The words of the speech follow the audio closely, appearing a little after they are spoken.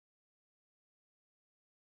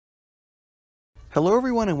Hello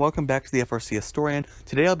everyone and welcome back to the FRC Historian.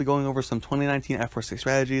 Today I'll be going over some 2019 FRC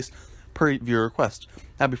strategies per viewer request.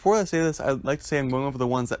 Now before I say this, I'd like to say I'm going over the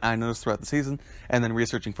ones that I noticed throughout the season and then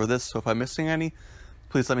researching for this, so if I'm missing any,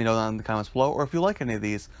 please let me know down in the comments below, or if you like any of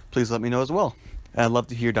these, please let me know as well. I'd love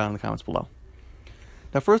to hear down in the comments below.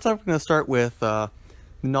 Now first I'm going to start with the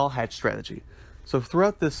Null Hatch strategy. So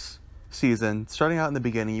throughout this season, starting out in the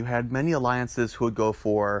beginning, you had many alliances who would go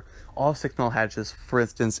for all 6 Null Hatches. For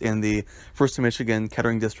instance, in the 1st Michigan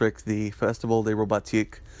Kettering District, the Festival de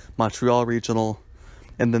Robotique Montreal Regional,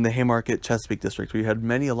 and then the Haymarket Chesapeake District, where you had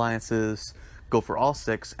many alliances go for all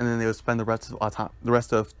 6, and then they would spend the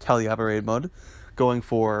rest of tele-operated mode going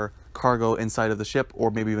for cargo inside of the ship,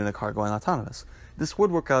 or maybe even a cargo and autonomous. This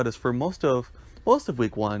would work out as for most of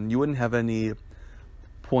week 1, you wouldn't have any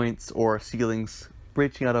points or ceilings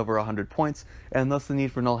breaching out over 100 points, and thus the need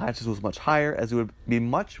for Null Hatches was much higher, as it would be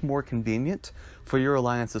much more convenient for your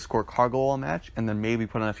alliance to score cargo all match, and then maybe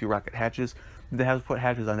put on a few rocket hatches. They have to put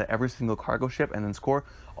hatches onto every single cargo ship and then score.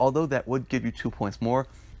 Although that would give you 2 points more,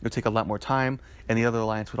 it would take a lot more time, and the other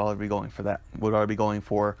alliance would already be going for that, would already be going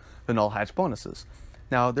for the Null Hatch bonuses.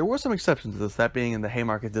 Now, there were some exceptions to this, that being in the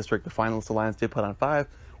Haymarket District, the Finalist Alliance did put on 5,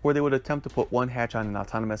 where they would attempt to put 1 hatch on an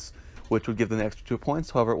autonomous, which would give them the extra 2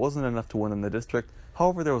 points. However, it wasn't enough to win in the district.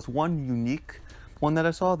 However, there was one unique one that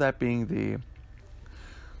I saw, that being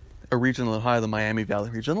a regional in Ohio, the Miami Valley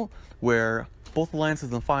Regional, where both alliances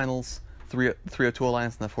in the finals, 302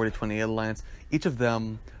 Alliance and the 4028 Alliance, each of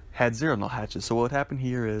them had 0 Null Hatches. So what would happen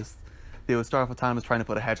here is they would start off autonomous trying to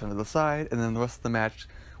put a hatch onto the side, and then the rest of the match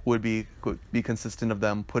would be consistent of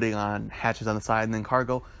them putting on hatches on the side and then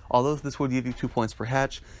cargo. Although this would give you 2 points per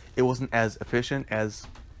hatch, it wasn't as efficient as,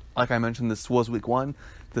 like I mentioned, this was week 1.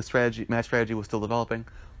 The match strategy was still developing,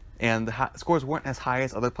 and the scores weren't as high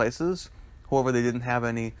as other places. However, they didn't have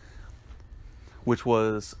any, which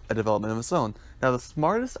was a development of its own. Now, the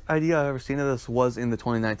smartest idea I've ever seen of this was in the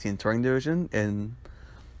 2019 Touring Division in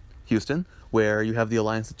Houston, where you have the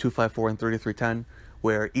alliance of 254 and 3310,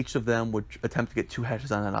 where each of them would attempt to get 2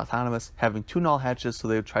 hatches on an autonomous, having 2 Null Hatches, so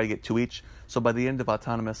they would try to get 2 each. So by the end of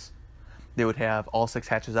autonomous, they would have all 6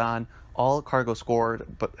 hatches on, all cargo scored,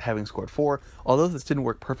 but having scored 4. Although this didn't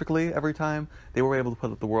work perfectly every time, they were able to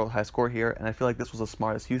put up the world high score here, and I feel like this was the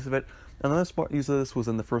smartest use of it. Another smart use of this was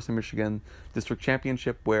in the 1st Michigan District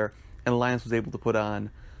Championship, where an alliance was able to put on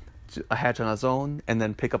a hatch on its own, and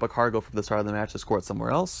then pick up a cargo from the start of the match to score it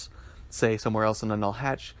somewhere else, say somewhere else in a Null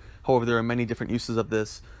Hatch. However, there are many different uses of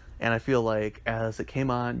this, and I feel like as it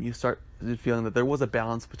came on, you started feeling that there was a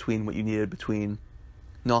balance between what you needed between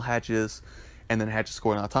Null Hatches and then hatches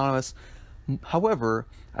scored on autonomous. However,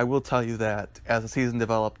 I will tell you that as the season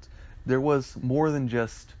developed, there was more than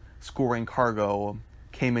just scoring cargo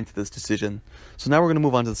came into this decision. So now we're going to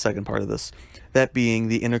move on to the second part of this, that being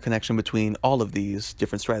the interconnection between all of these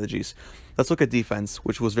different strategies. Let's look at defense,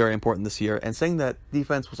 which was very important this year, and saying that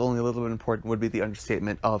defense was only a little bit important would be the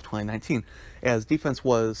understatement of 2019, as defense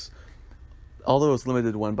was, although it was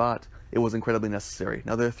limited to 1 bot, it was incredibly necessary.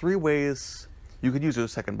 Now, there are 3 ways you could use your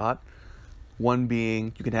second bot. One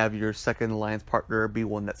being, you can have your second alliance partner be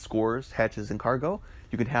one that scores hatches and cargo.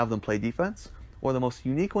 You can have them play defense. Or the most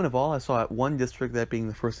unique one of all I saw at one district, that being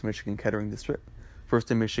the 1st Michigan Kettering District,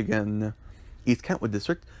 1st Michigan East Kentwood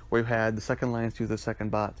District, where you had the second alliance use their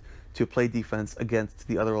second bot to play defense against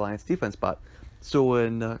the other alliance defense bot. So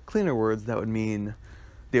in cleaner words, that would mean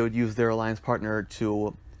they would use their alliance partner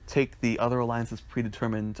to take the other alliance's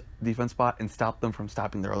predetermined defense bot and stop them from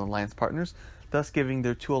stopping their own alliance partners, thus giving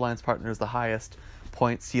their 2 alliance partners the highest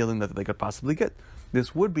point ceiling that they could possibly get.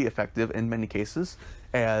 This would be effective in many cases,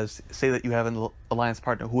 as say that you have an alliance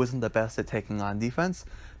partner who isn't the best at taking on defense,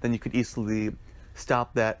 then you could easily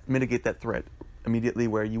mitigate that threat immediately,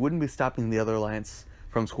 where you wouldn't be stopping the other alliance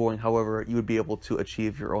from scoring. However, you would be able to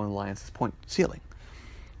achieve your own alliance's point ceiling.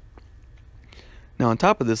 Now, on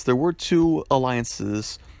top of this, there were 2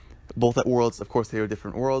 alliances, both at Worlds, of course they were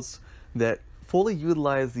different Worlds, that fully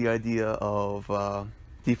utilized the idea of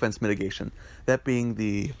defense mitigation, that being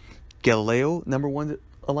the Galileo #1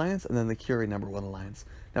 Alliance and then the Curie #1 Alliance.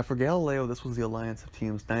 Now for Galileo, this was the alliance of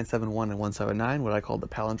teams 971 and 179, what I call the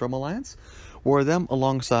Palindrome Alliance, where them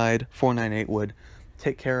alongside 498 would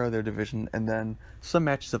take care of their division, and then some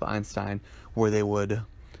matches of Einstein where they would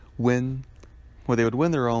win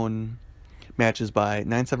their own matches by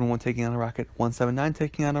 971 taking on a rocket, 179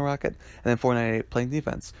 taking on a rocket, and then 498 playing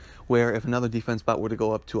defense, where if another defense bot were to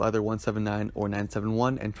go up to either 179 or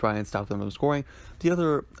 971 and try and stop them from scoring, the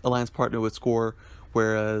other alliance partner would score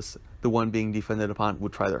whereas the one being defended upon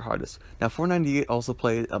would try their hardest. Now 498 also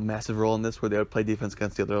played a massive role in this, where they would play defense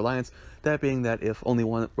against the other alliance, that being that if only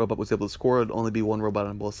one robot was able to score, it would only be one robot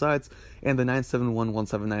on both sides, and the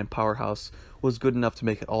 971-179 powerhouse was good enough to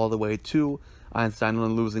make it all the way to Einstein,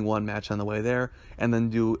 when losing one match on the way there, and then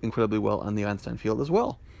do incredibly well on the Einstein field as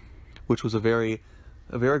well, which was a very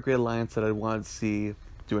great alliance that I wanted to see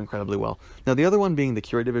do incredibly well. Now the other one being the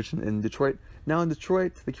Curie Division in Detroit. Now in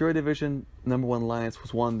Detroit, the Curie Division #1 alliance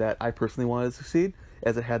was one that I personally wanted to succeed,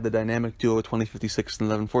 as it had the dynamic duo of 2056 and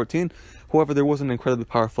 1114. However, there was an incredibly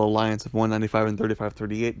powerful alliance of 195 and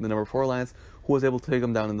 3538 in the #4 alliance, who was able to take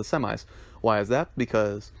them down in the semis. Why is that?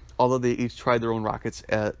 Because although they each tried their own rockets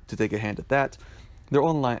to take a hand at that, their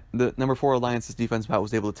own the #4 alliance's defense bot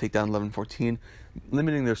was able to take down 1114,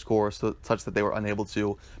 limiting their score such that they were unable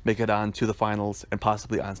to make it on to the finals and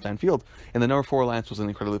possibly Einstein Field. And the #4 alliance was an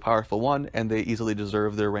incredibly powerful one, and they easily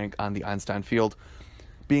deserved their rank on the Einstein Field,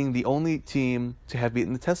 being the only team to have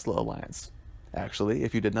beaten the Tesla alliance, actually,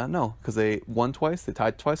 if you did not know, because they won twice, they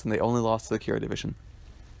tied twice, and they only lost to the Curie Division.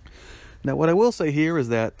 Now what I will say here is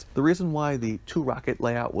that the reason why the 2-rocket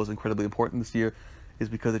layout was incredibly important this year is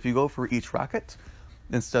because if you go for each rocket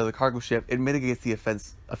instead of the cargo ship, it mitigates the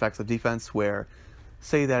effects of defense, where,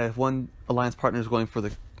 say that if one alliance partner is going for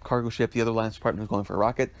the cargo ship, the other alliance partner is going for a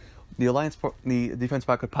rocket, the defense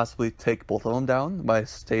bot could possibly take both of them down by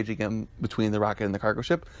staging them between the rocket and the cargo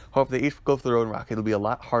ship. However, if they each go for their own rocket, it'll be a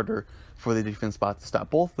lot harder for the defense bot to stop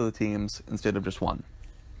both of the teams instead of just one.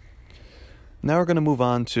 Now we're going to move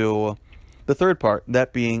on to the third part,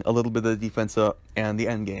 that being a little bit of the defense and the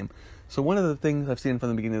endgame. So one of the things I've seen from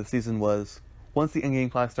the beginning of the season was, once the endgame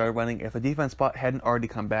clock started running, if a defense bot hadn't already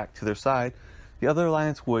come back to their side, the other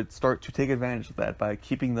alliance would start to take advantage of that by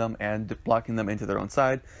keeping them and blocking them into their own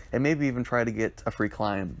side, and maybe even try to get a free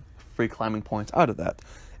climbing points out of that,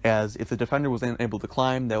 as if the defender was unable to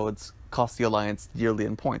climb, that would cost the alliance dearly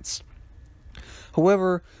in points.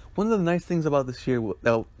 However, one of the nice things about this year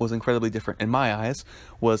that was incredibly different in my eyes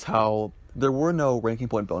was how there were no ranking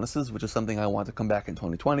point bonuses, which is something I want to come back in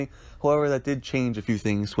 2020. However, that did change a few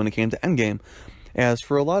things when it came to Endgame, as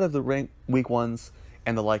for a lot of the rank week ones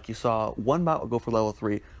and the like, you saw one bot would go for level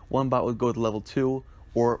 3, one bot would go to level 2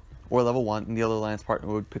 or level 1, and the other alliance partner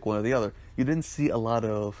would pick one or the other. You didn't see a lot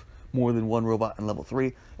of more than one robot in level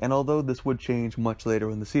 3, and although this would change much later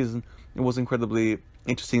in the season, it was incredibly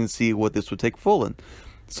interesting to see what this would take full in.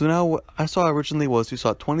 So now what I saw originally was you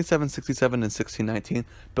saw 2767 and 1619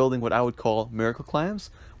 building what I would call miracle climbs,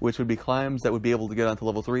 which would be climbs that would be able to get onto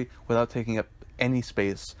level 3 without taking up any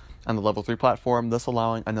space on the level 3 platform, thus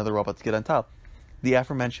allowing another robot to get on top. The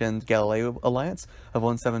aforementioned Galileo Alliance of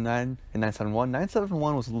 179 and 971.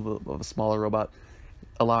 971 was a little bit of a smaller robot,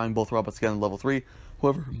 allowing both robots to get on level 3.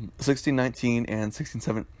 However, 1619 and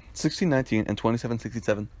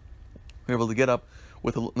 2767 were able to get up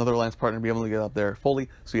with another alliance partner, be able to get up there fully,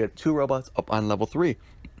 so you had 2 robots up on level 3.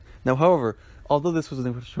 Now, however, although this was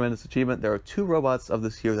a tremendous achievement, there are 2 robots of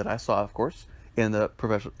this year that I saw, of course, in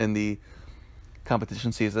the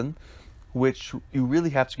competition season, which you really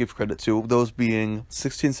have to give credit to, those being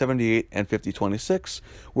 1678 and 5026,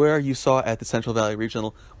 where you saw at the Central Valley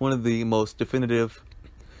Regional one of the most definitive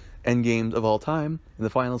endgames of all time, in the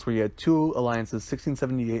finals, where you had 2 alliances,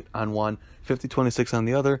 1678 on one, 5026 on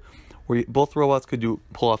the other, where both robots could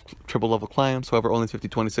pull off triple level climbs. However, only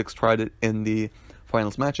 5026 tried it in the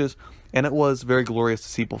finals matches, and it was very glorious to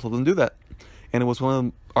see both of them do that. And it was one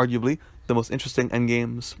of arguably the most interesting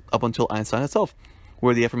endgames up until Einstein itself,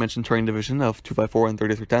 where the aforementioned Turing division of 254 and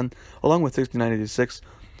 3310, along with 6986,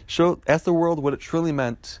 asked the world what it truly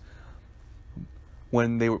meant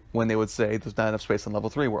when they would say there's not enough space on level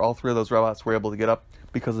 3, where all 3 of those robots were able to get up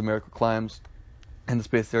because of miracle climbs and the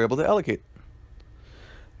space they were able to allocate.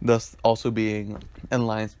 Thus, also being an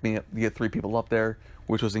alliance being able to get 3 people up there,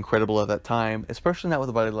 which was incredible at that time, especially not with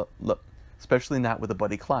a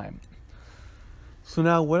buddy climb. So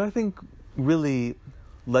now, what I think really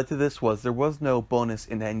led to this was there was no bonus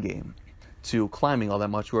in Endgame to climbing all that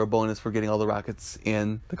much, or a bonus for getting all the rockets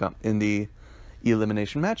in the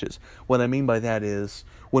elimination matches. What I mean by that is,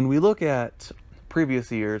 when we look at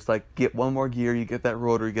previous years, like get 1 more gear, you get that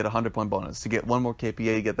rotor, you get a 100-point bonus. To get 1 more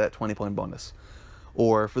KPA, you get that 20-point bonus.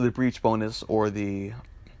 Or for the breach bonus or the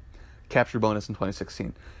capture bonus in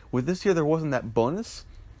 2016. With this year, there wasn't that bonus,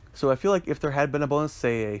 so I feel like if there had been a bonus,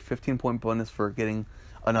 say a 15-point bonus for getting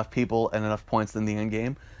enough people and enough points in the end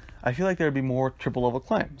game, I feel like there would be more triple level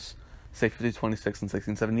climbs, say 5026 and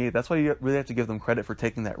 1678. That's why you really have to give them credit for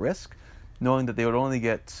taking that risk, knowing that they would only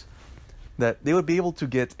get that they would be able to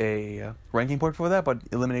get a ranking point for that, but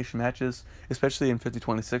elimination matches, especially in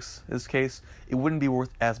 5026's case, it wouldn't be worth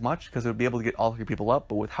as much because it would be able to get all 3 people up,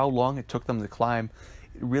 but with how long it took them to climb,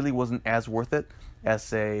 it really wasn't as worth it as,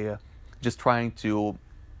 say, just trying to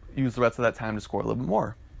use the rest of that time to score a little bit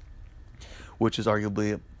more, which is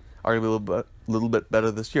arguably a little bit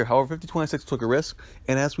better this year. However, 5026 took a risk,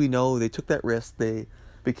 and as we know, they took that risk. They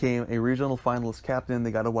became a regional finalist captain,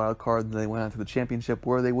 they got a wild card, and they went on to the championship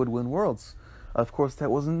where they would win Worlds. Of course,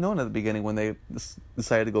 that wasn't known at the beginning when they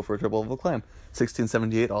decided to go for a triple level climb.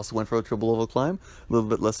 1678 also went for a triple level climb, a little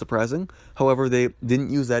bit less surprising. However, they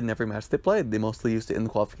didn't use that in every match they played. They mostly used it in the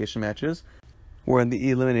qualification matches, where in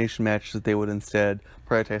the elimination matches they would instead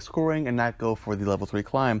prioritize scoring and not go for the level 3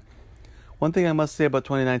 climb. One thing I must say about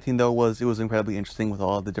 2019, though, was it was incredibly interesting with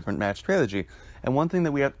all of the different match strategy. And one thing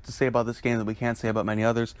that we have to say about this game that we can't say about many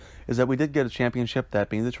others is that we did get a championship, that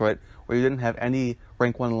being Detroit, where you didn't have any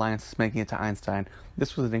rank 1 alliances making it to Einstein.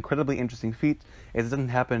 This was an incredibly interesting feat. It doesn't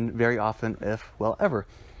happen very often, if, well, ever.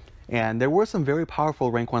 And there were some very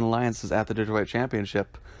powerful rank 1 alliances at the Detroit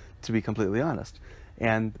Championship, to be completely honest.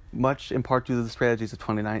 And much in part due to the strategies of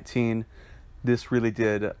 2019, this really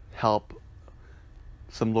did help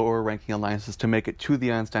some lower ranking alliances to make it to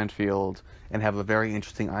the Einstein field and have a very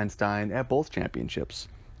interesting Einstein at both championships.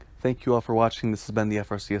 Thank you all for watching. This has been the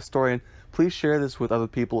FRC Historian. Please share this with other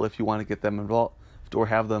people if you want to get them involved or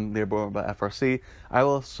have them learn more about FRC. I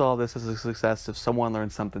will saw this as a success if someone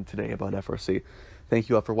learned something today about FRC. Thank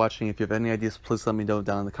you all for watching. If you have any ideas, please let me know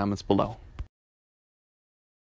down in the comments below.